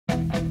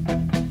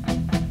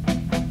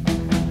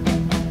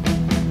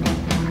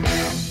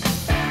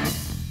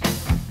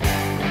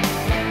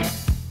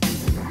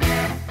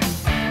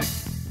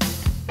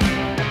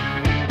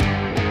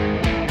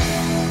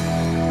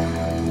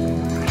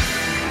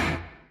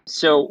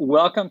So,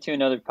 welcome to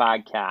another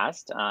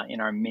podcast in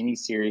our mini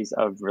series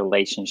of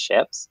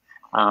relationships.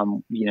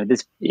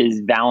 This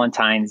is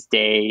Valentine's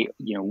Day,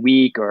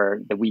 week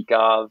or the week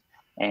of,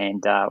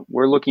 and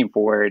we're looking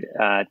forward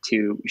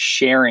to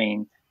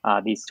sharing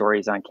these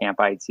stories on Camp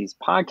IHC's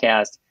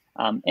podcast.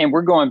 And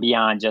we're going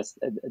beyond just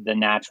the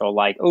natural,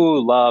 like, oh,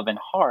 love and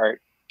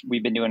heart.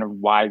 We've been doing a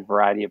wide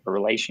variety of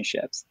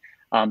relationships.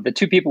 The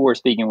two people we're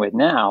speaking with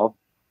now,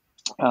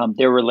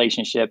 their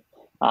relationship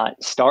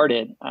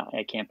started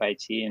at Camp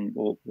IT, and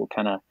we'll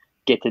kind of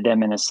get to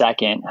them in a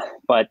second.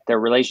 But their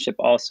relationship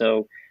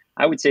also,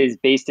 I would say, is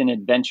based in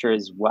adventure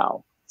as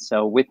well.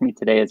 So with me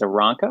today is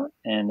Aranka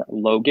and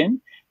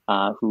Logan,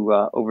 who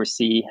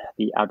oversee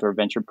the outdoor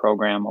adventure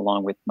program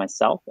along with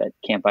myself at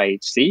Camp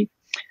IHC.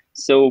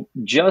 So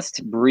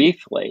just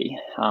briefly,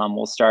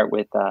 we'll start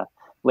with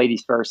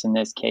ladies first in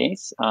this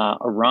case.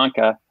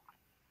 Aranka,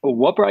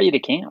 what brought you to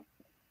camp?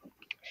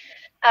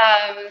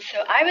 So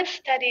I was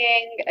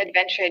studying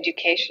adventure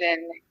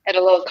education at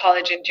a little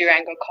college in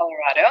Durango,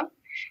 Colorado,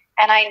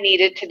 and I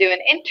needed to do an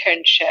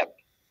internship.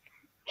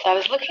 So I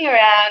was looking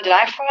around and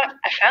I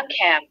found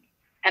camp.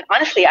 And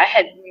honestly, I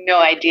had no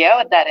idea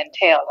what that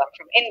entailed. I'm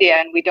from India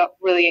and we don't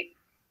really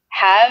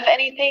have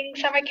anything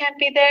summer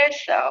campy there.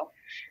 So I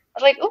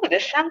was like, ooh,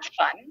 this sounds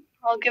fun.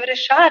 I'll give it a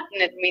shot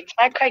and it meets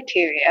my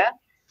criteria.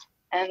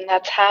 And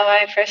that's how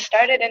I first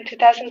started in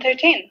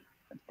 2013.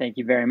 Thank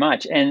you very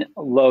much. And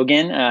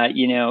Logan,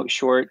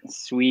 short,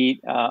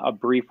 sweet, a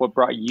brief, what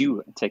brought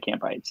you to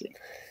Camp IHC?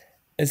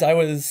 As I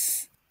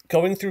was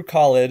going through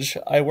college,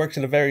 I worked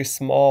at a very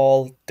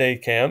small day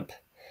camp,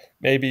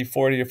 maybe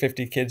 40 or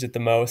 50 kids at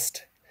the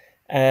most.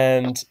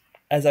 And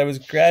as I was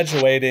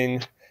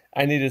graduating,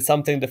 I needed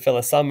something to fill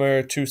a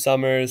summer, 2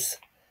 summers,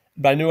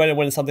 but I knew I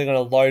wanted something on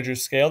a larger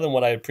scale than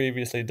what I had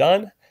previously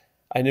done.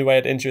 I knew I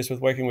had interest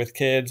with working with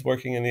kids,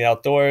 working in the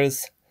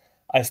outdoors.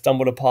 I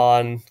stumbled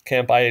upon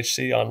Camp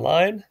IHC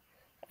online,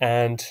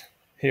 and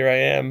here I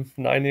am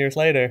 9 years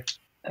later.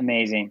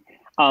 Amazing.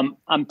 I'm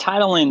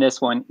titling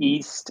this one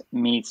East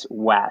Meets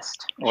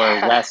West, or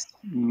West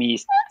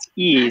meets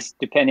East,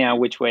 depending on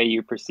which way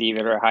you perceive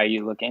it or how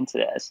you look into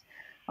this.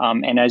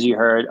 And as you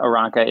heard,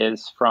 Aranka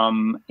is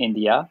from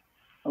India.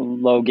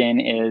 Logan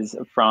is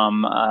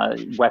from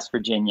West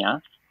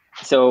Virginia.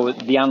 So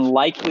the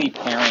unlikely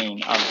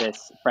pairing of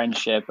this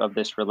friendship, of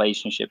this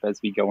relationship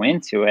as we go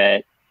into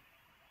it,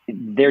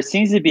 there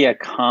seems to be a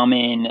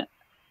common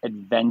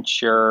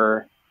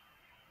adventure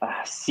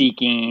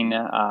seeking.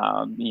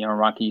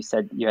 Rocky, you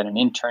said you had an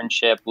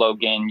internship.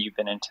 Logan, you've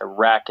been into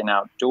rec and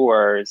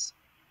outdoors.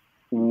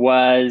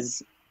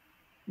 Was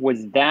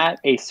that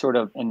a sort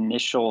of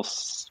initial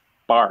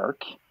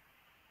spark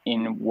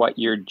in what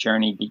your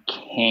journey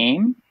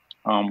became?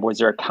 Was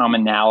there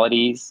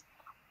commonalities,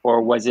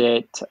 or was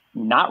it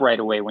not right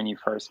away when you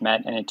first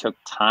met and it took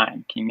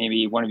time? Can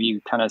maybe one of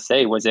you kind of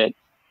say, was it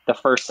the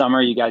first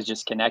summer you guys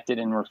just connected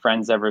and were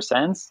friends ever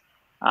since?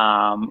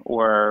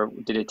 Or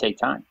did it take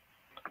time?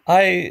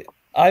 I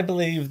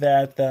believe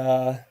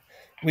that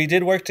we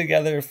did work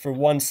together for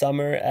 1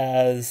 summer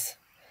as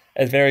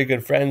very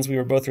good friends. We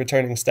were both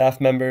returning staff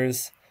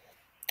members.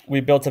 We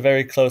built a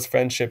very close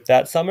friendship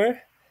that summer,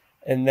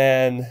 and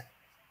then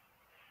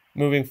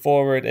moving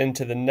forward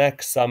into the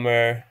next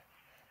summer,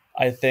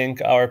 I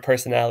think our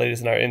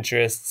personalities and our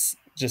interests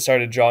just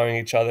started drawing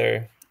each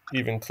other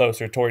even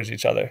closer towards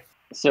each other.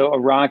 So,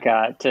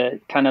 Aranka, to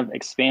kind of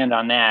expand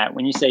on that,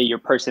 when you say your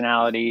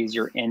personalities,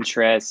 your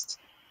interests,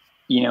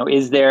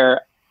 is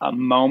there a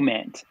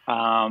moment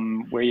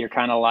where you're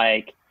kind of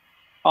like,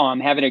 oh, I'm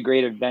having a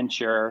great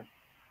adventure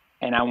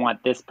and I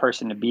want this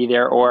person to be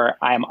there, or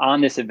I'm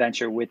on this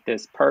adventure with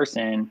this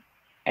person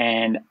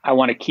and I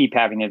want to keep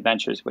having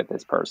adventures with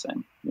this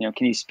person?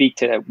 Can you speak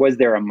to that? Was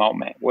there a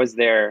moment? Was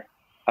there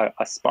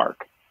a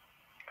spark?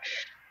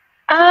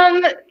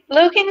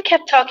 Logan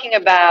kept talking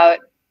about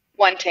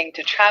wanting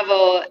to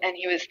travel, and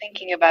he was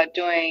thinking about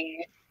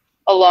doing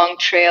a long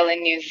trail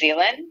in New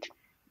Zealand.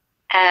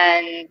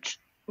 And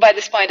by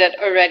this point, I'd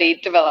already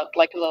developed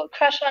like a little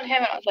crush on him,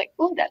 and I was like,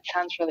 "Ooh, that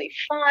sounds really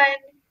fun.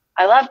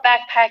 I love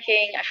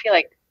backpacking. I feel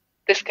like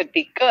this could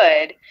be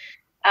good."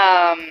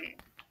 Um,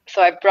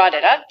 so I brought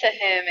it up to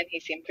him, and he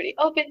seemed pretty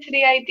open to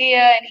the idea.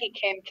 And he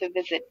came to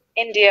visit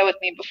India with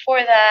me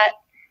before that,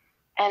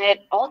 and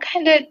it all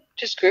kind of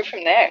just grew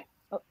from there.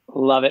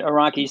 Love it.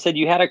 Aranka, you said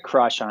you had a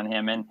crush on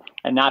him, and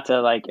not to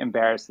like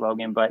embarrass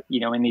Logan, but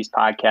in these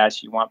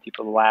podcasts, you want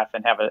people to laugh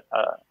and have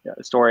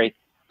a story.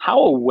 How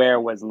aware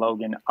was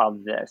Logan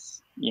of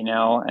this?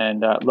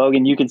 And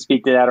Logan, you can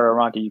speak to that, or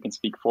Aranka, you can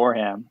speak for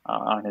him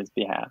on his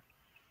behalf.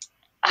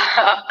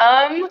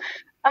 I'm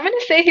going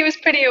to say he was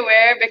pretty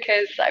aware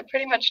because I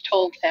pretty much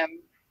told him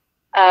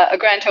a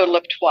grand total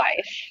of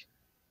twice.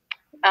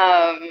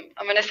 I'm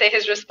going to say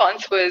his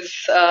response was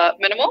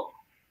minimal.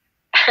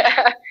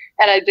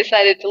 And I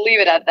decided to leave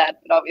it at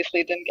that, but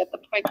obviously didn't get the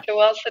point too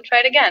well, so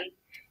tried again.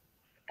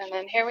 And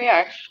then here we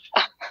are.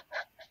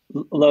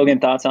 Logan,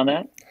 thoughts on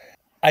that?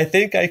 I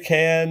think I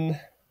can.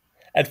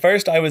 At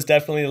first, I was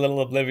definitely a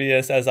little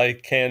oblivious, as I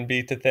can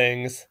be to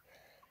things.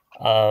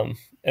 And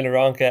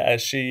Aranka,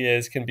 as she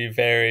is, can be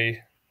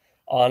very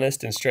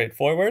honest and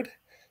straightforward.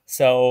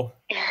 So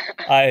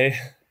I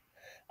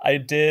I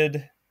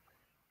did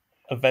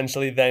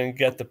eventually then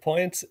get the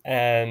point,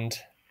 and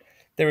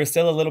there was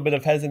still a little bit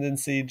of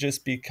hesitancy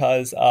just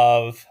because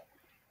of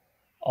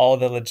all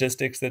the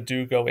logistics that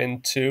do go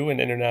into an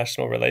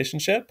international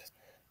relationship.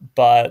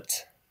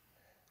 But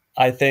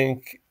I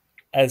think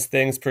as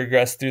things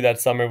progressed through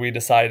that summer, we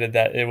decided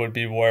that it would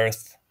be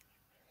worth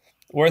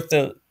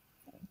the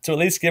to at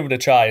least give it a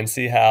try and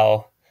see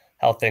how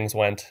things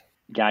went.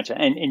 Gotcha.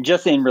 And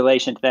just in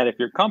relation to that, if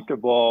you're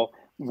comfortable,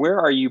 where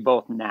are you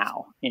both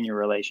now in your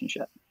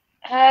relationship?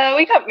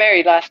 We got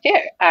married last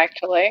year,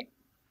 actually.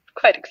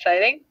 Quite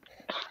exciting.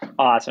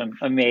 Awesome.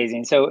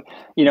 Amazing. So,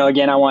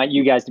 again, I want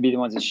you guys to be the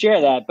ones to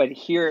share that, but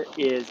here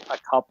is a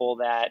couple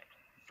that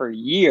for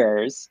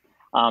years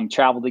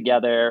traveled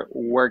together,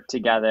 worked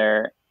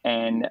together.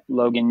 And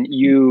Logan,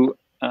 you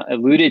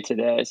alluded to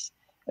this.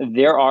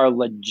 There are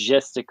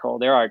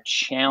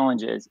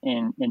challenges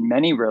in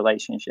many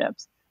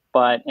relationships,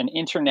 but an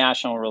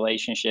international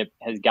relationship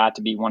has got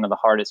to be one of the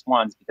hardest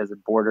ones because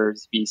of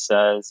borders,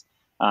 visas,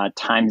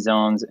 time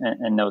zones,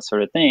 and those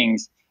sort of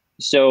things.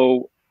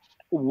 So,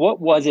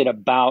 what was it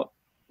about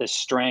the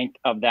strength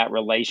of that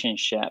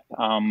relationship,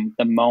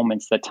 the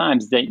moments, the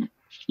times that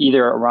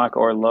either Aranka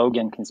or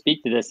Logan can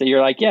speak to this, that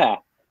you're like, yeah,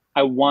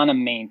 I want to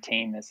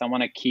maintain this. I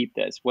want to keep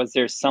this. Was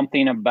there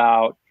something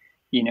about,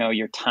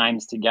 your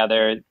times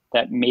together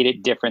that made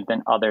it different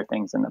than other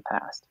things in the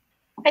past?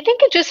 I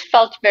think it just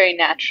felt very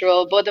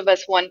natural. Both of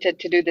us wanted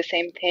to do the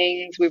same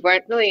things. We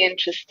weren't really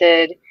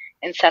interested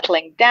in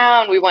settling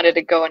down. We wanted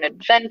to go on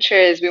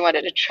adventures. We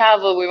wanted to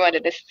travel. We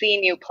wanted to see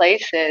new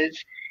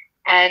places.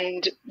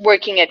 And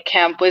working at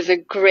camp was a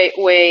great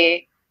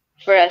way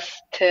for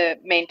us to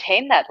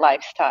maintain that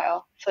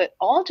lifestyle. So it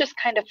all just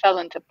kind of fell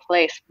into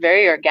place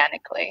very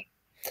organically.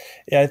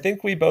 Yeah, I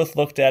think we both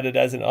looked at it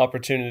as an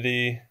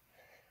opportunity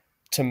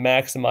to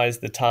maximize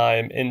the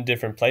time in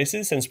different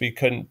places since we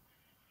couldn't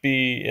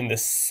be in the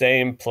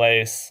same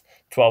place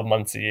 12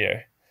 months a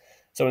year.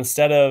 So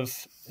instead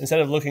of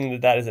looking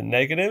at that as a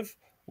negative,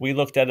 we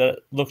looked at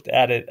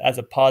it as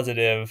a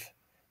positive,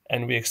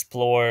 and we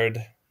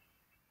explored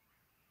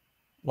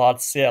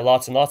lots and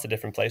lots of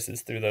different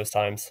places through those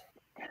times.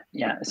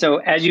 Yeah. So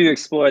as you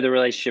explore the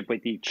relationship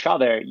with each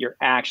other, you're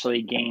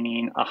actually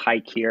gaining a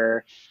hike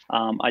here,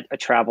 a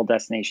travel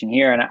destination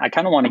here. And I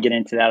kind of want to get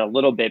into that a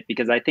little bit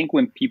because I think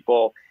when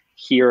people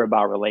hear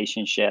about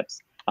relationships,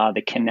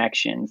 the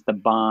connections, the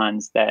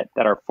bonds that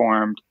are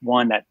formed,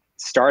 one that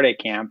start at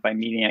camp by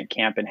meeting at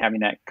camp and having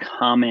that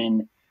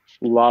common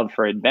love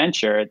for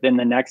adventure, then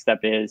the next step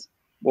is,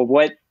 well,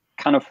 what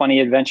kind of funny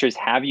adventures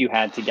have you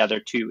had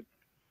together to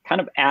kind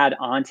of add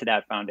on to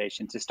that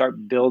foundation to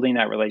start building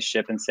that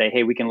relationship and say,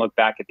 hey, we can look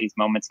back at these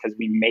moments because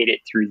we made it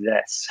through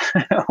this,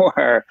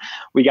 or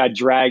we got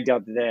dragged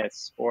up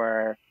this,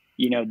 or,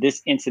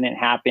 this incident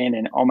happened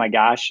and oh my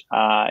gosh,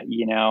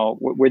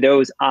 were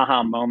those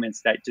aha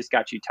moments that just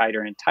got you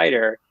tighter and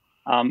tighter.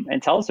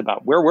 And tell us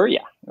about where were you,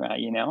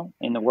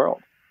 in the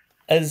world?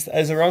 As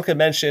Aranka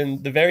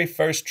mentioned, the very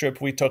first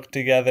trip we took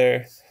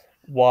together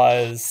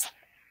was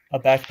a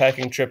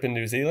backpacking trip in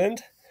New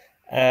Zealand.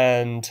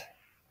 And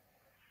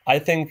I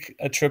think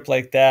a trip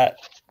like that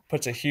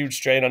puts a huge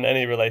strain on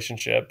any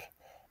relationship,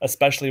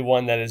 especially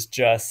one that is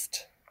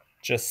just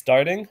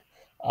starting.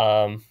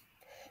 Um,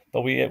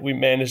 but we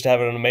managed to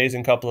have an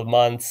amazing couple of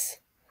months,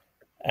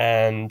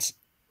 and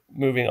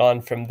moving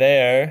on from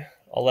there,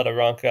 I'll let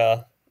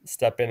Aranka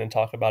step in and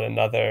talk about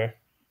another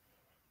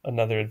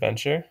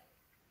adventure.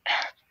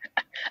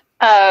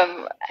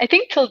 I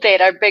think till date,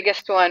 our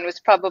biggest one was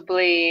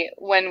probably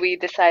when we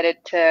decided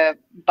to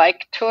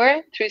bike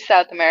tour through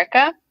South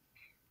America.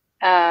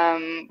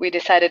 We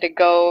decided to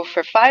go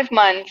for 5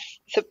 months,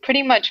 so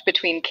pretty much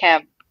between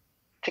camp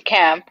to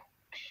camp,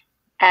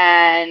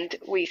 and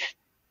we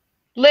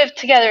lived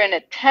together in a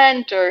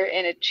tent or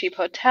in a cheap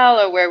hotel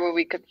or wherever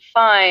we could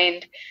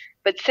find.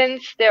 But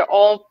since they're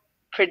all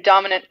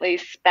predominantly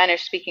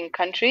Spanish speaking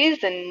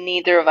countries and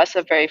neither of us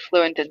are very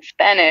fluent in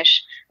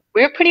Spanish,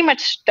 we were pretty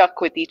much stuck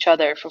with each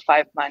other for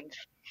 5 months.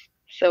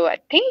 So I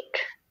think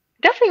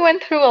definitely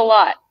went through a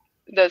lot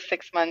those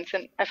 6 months,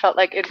 and I felt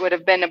like it would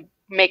have been a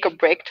make or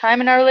break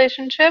time in our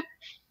relationship.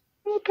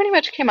 We pretty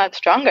much came out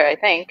stronger, I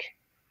think.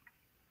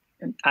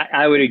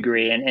 I would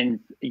agree,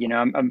 and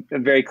I'm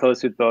very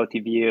close with both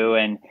of you,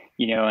 and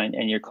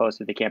and you're close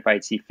with the Camp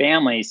IHC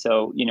family.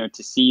 So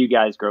to see you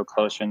guys grow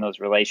closer in those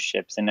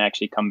relationships and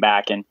actually come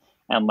back and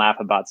laugh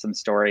about some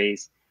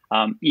stories,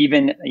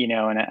 even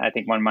and I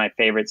think one of my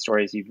favorite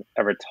stories you've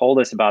ever told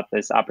us about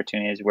this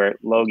opportunity is where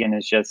Logan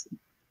is just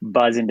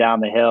buzzing down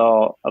the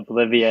hill,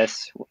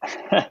 oblivious,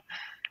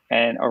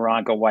 and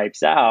Aranka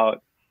wipes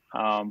out.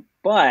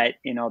 But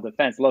in all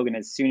defense, Logan,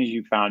 as soon as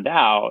you found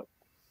out,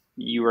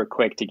 you were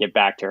quick to get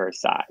back to her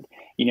side.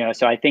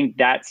 So I think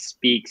that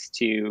speaks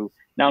to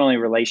not only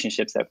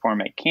relationships that form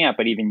at camp,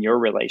 but even your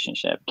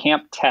relationship.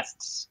 Camp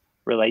tests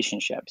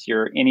relationships.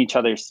 You're in each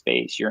other's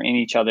space. You're in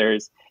each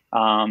other's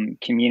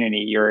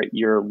community.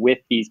 You're with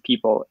these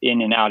people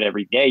in and out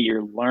every day.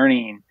 You're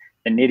learning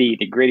the nitty,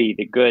 the gritty,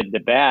 the good, the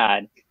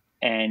bad,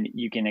 and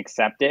you can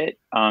accept it.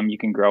 You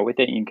can grow with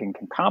it. You can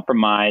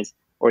compromise,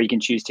 or you can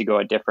choose to go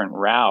a different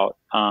route.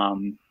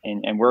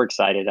 And we're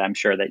excited. I'm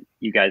sure that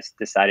you guys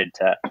decided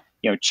to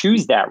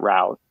choose that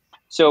route.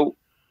 So,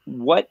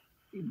 what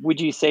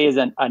would you say is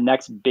a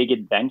next big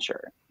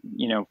adventure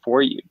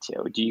for you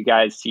two? Do you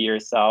guys see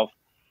yourself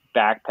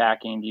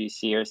backpacking? Do you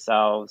see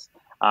yourselves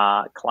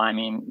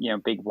climbing,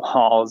 big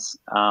walls?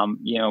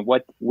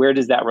 Where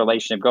does that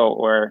relationship go?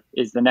 Or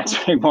is the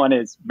next big one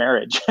is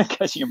marriage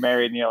because you're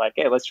married and you're like,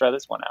 hey, let's try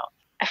this one out.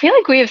 I feel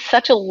like we have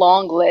such a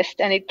long list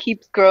and it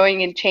keeps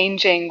growing and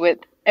changing with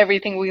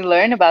everything we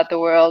learn about the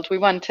world. We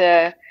want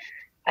to,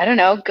 I don't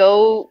know,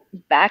 go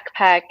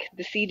backpack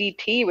the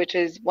CDT, which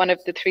is one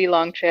of the three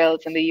long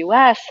trails in the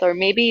US, or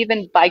maybe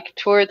even bike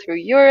tour through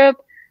Europe.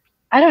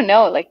 I don't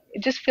know, like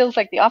it just feels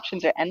like the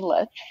options are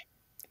endless.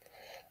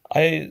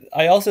 I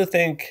also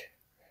think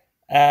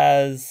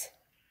as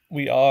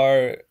we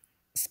are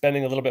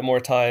spending a little bit more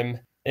time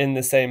in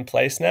the same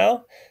place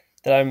now,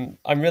 that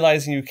I'm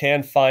realizing you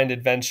can find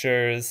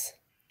adventures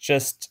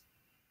just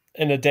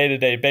in a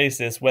day-to-day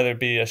basis, whether it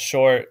be a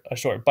short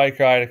bike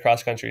ride, a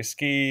cross-country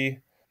ski,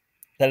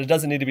 that it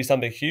doesn't need to be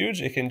something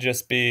huge. It can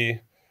just be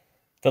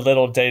the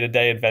little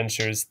day-to-day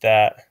adventures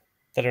that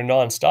are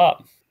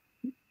nonstop.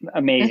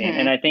 Amazing.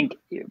 And Hmm. I think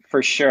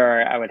for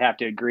sure I would have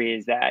to agree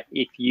is that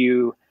if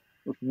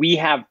we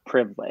have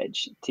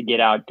privilege to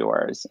get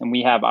outdoors and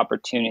we have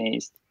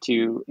opportunities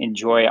to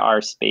enjoy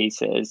our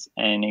spaces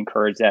and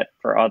encourage that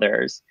for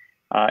others,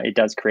 it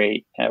does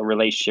create a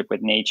relationship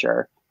with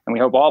nature. And we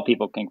hope all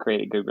people can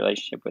create a good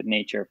relationship with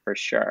nature for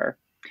sure.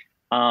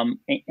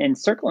 And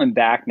circling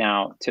back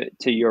now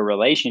to your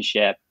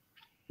relationship,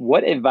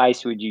 what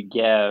advice would you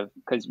give?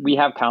 Because we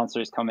have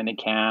counselors coming to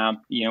camp.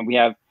 We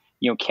have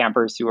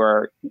campers who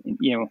are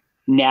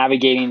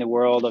navigating the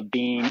world of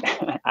being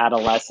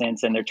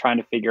adolescents, and they're trying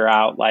to figure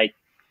out like,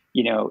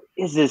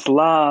 is this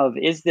love?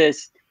 Is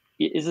this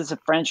a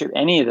friendship?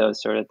 Any of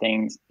those sort of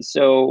things.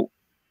 So,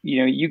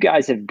 you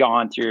guys have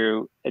gone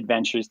through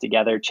adventures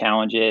together,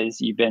 challenges.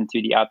 You've been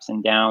through the ups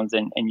and downs,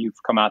 and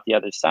you've come out the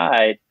other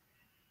side.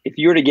 If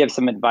you were to give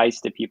some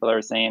advice to people that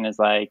are saying is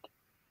like,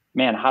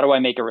 man, how do I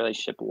make a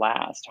relationship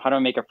last? How do I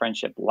make a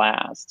friendship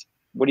last?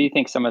 What do you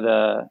think some of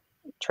the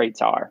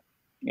traits are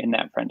in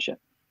that friendship?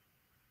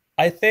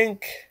 I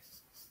think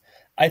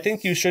I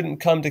think you shouldn't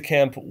come to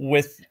camp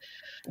with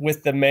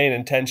the main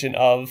intention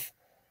of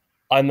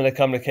I'm going to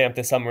come to camp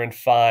this summer and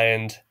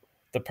find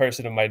the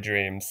person of my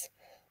dreams.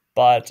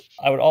 But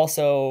I would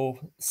also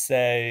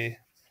say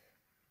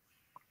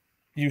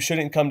you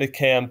shouldn't come to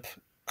camp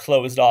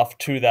closed off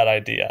to that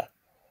idea.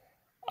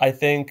 I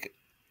think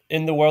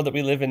in the world that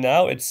we live in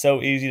now, it's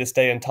so easy to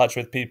stay in touch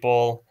with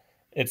people.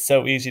 It's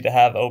so easy to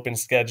have open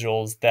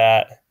schedules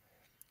that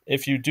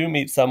if you do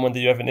meet someone that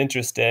you have an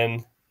interest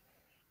in,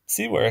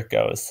 see where it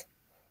goes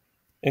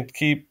and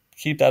keep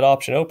that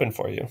option open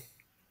for you.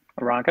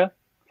 Aranka?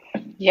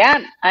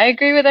 Yeah, I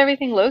agree with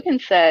everything Logan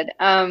said.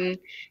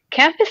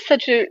 Camp is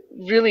such a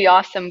really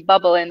awesome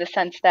bubble in the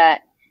sense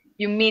that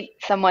you meet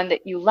someone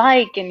that you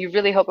like and you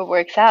really hope it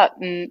works out.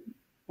 And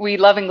we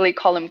lovingly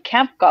call them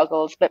camp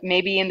goggles, but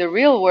maybe in the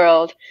real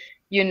world,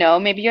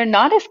 maybe you're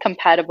not as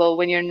compatible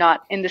when you're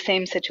not in the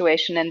same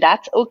situation, and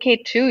that's okay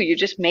too. You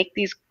just make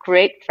these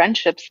great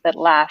friendships that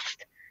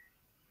last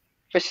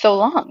for so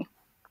long.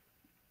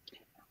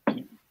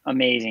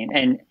 Amazing.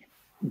 And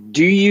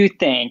do you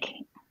think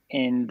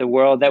in the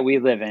world that we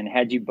live in,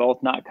 had you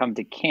both not come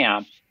to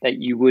camp, that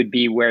you would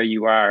be where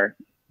you are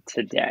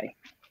today?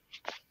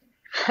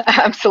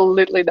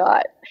 Absolutely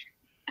not.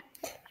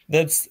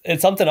 That's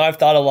it's something I've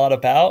thought a lot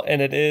about,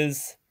 and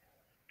it's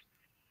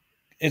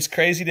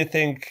crazy to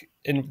think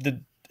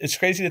it's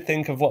crazy to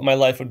think of what my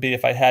life would be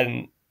if I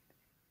hadn't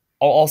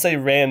I'll say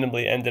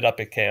randomly ended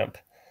up at camp.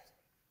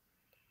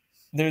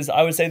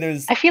 I would say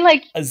there's I feel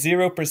like a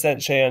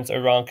 0% chance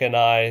Aranka and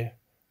I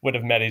would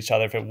have met each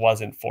other if it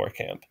wasn't for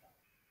camp.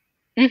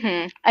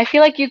 I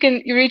feel like you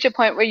reach a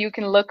point where you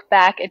can look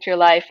back at your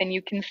life and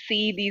you can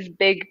see these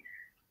big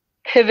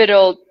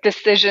pivotal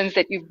decisions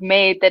that you've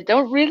made that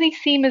don't really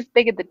seem as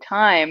big at the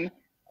time,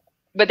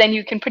 but then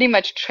you can pretty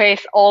much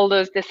trace all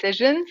those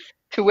decisions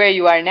to where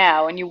you are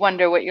now, and you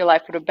wonder what your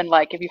life would have been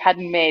like if you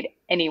hadn't made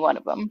any one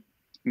of them.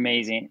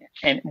 Amazing.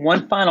 And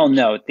one final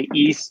note, the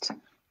East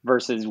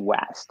versus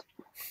West.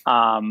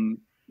 Um,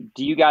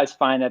 do you guys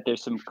find that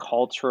there's some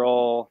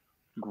cultural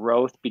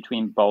growth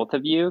between both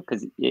of you?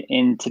 Because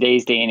in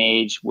today's day and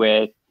age,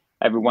 with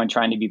everyone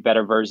trying to be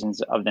better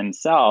versions of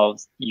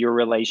themselves, your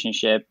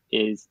relationship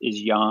is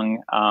young,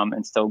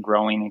 and still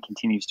growing and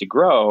continues to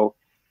grow.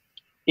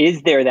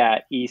 Is there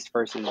that East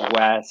versus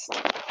West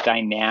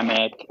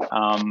dynamic?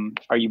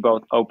 Are you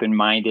both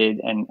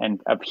open-minded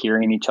and of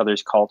hearing each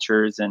other's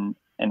cultures and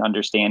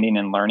understanding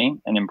and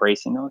learning and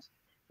embracing those?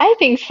 I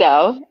think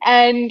so.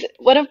 And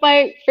one of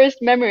my first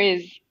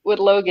memories with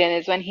Logan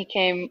is when he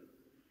came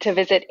to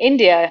visit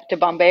India to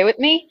Bombay with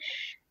me.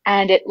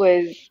 And it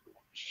was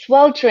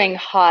sweltering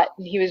hot,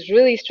 and he was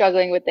really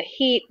struggling with the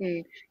heat.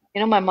 And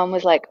my mom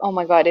was like, "Oh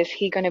my God, is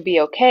he going to be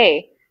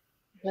okay?"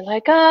 We're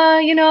like,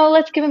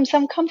 let's give him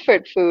some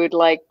comfort food.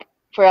 Like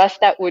for us,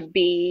 that would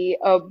be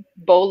a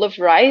bowl of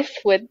rice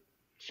with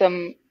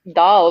some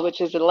dal,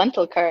 which is a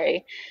lentil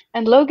curry.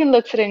 And Logan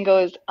looks at it and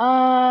goes,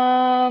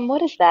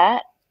 what is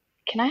that?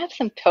 Can I have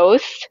some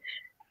toast?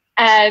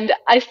 And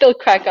I still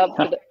crack up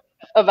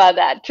about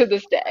that to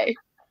this day.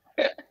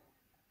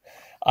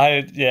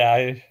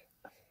 I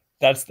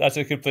that's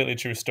a completely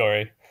true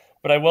story.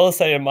 But I will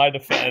say in my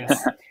defense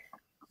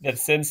that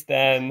since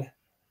then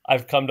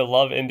I've come to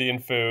love Indian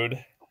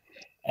food.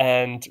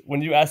 And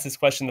when you asked this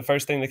question, the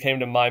first thing that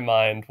came to my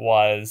mind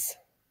was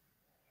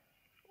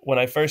when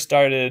I first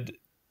started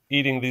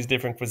eating these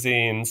different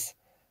cuisines,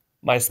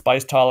 my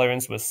spice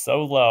tolerance was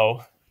so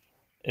low,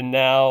 and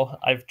now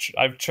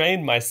I've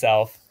trained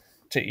myself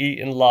to eat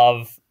and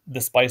love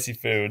the spicy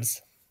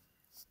foods.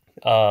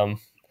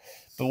 Um,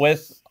 but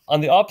with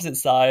on the opposite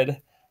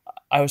side,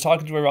 I was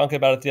talking to Aranka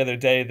about it the other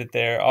day that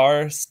there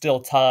are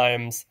still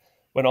times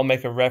when I'll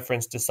make a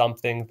reference to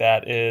something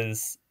that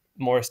is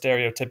more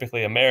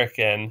stereotypically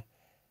American,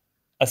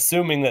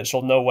 assuming that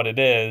she'll know what it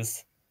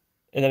is,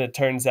 and then it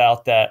turns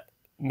out that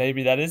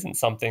maybe that isn't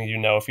something you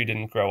know if you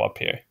didn't grow up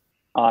here.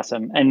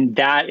 Awesome. And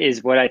that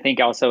is what I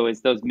think also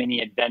is those mini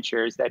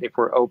adventures that if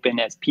we're open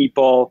as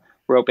people,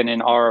 we're open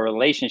in our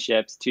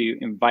relationships to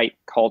invite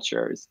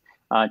cultures,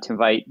 to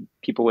invite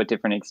people with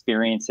different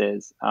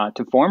experiences,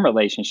 to form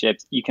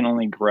relationships, you can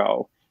only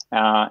grow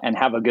and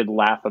have a good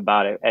laugh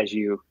about it as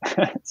you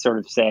sort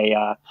of say,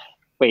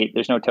 wait,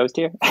 there's no toast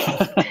here?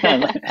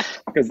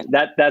 Because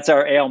that's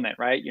our ailment,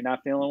 right? You're not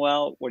feeling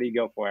well. What do you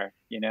go for?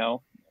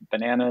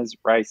 Bananas,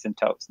 rice, and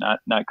toast,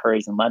 not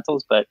curries and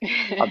lentils, but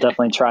I'll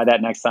definitely try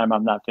that next time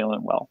I'm not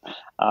feeling well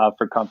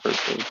for comfort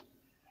food.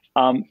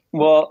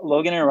 Well,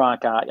 Logan and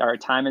Aranka, our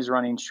time is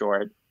running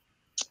short.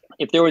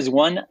 If there was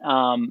one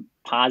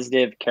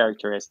positive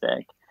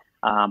characteristic,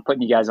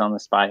 putting you guys on the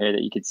spot here,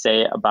 that you could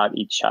say about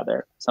each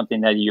other,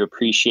 something that you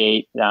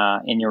appreciate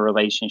in your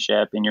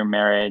relationship, in your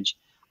marriage,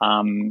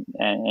 and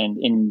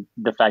in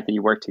the fact that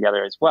you work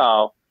together as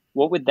well,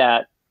 what would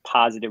that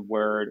positive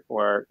word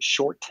or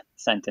short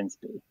sentence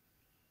be?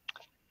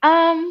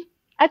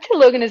 I'd say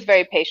Logan is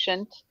very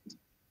patient.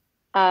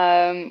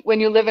 When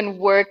you live and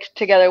work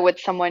together with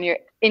someone, you're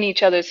in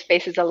each other's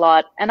faces a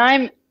lot. And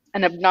I'm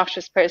an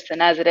obnoxious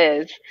person as it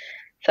is.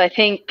 So I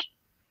think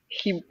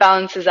he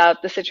balances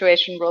out the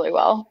situation really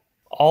well.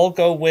 I'll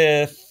go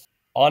with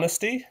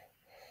honesty.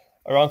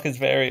 Aranka's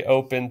very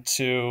open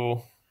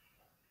to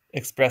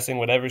expressing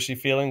whatever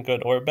she's feeling,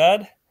 good or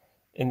bad.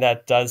 And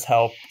that does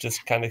help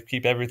just kind of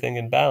keep everything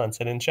in balance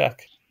and in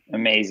check.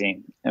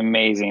 Amazing.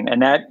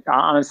 And that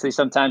honestly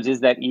sometimes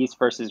is that East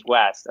versus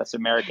West. Us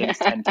Americans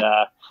tend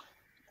to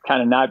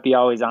kind of not be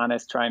always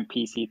honest, try and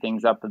PC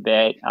things up a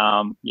bit,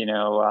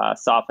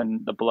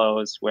 soften the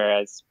blows,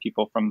 whereas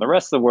people from the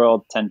rest of the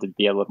world tend to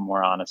be a little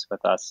more honest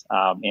with us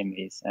in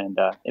these. And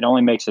it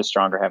only makes us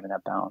stronger having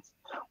that balance.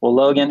 Well,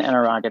 Logan and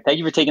Aranka, thank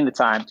you for taking the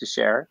time to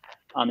share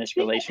on this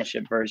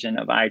relationship version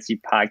of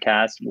IHC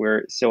podcast.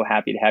 We're so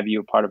happy to have you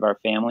a part of our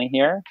family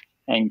here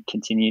and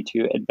continue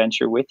to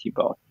adventure with you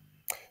both.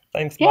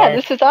 Thanks, Mark. Yeah,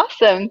 this is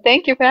awesome.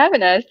 Thank you for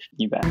having us.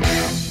 You bet.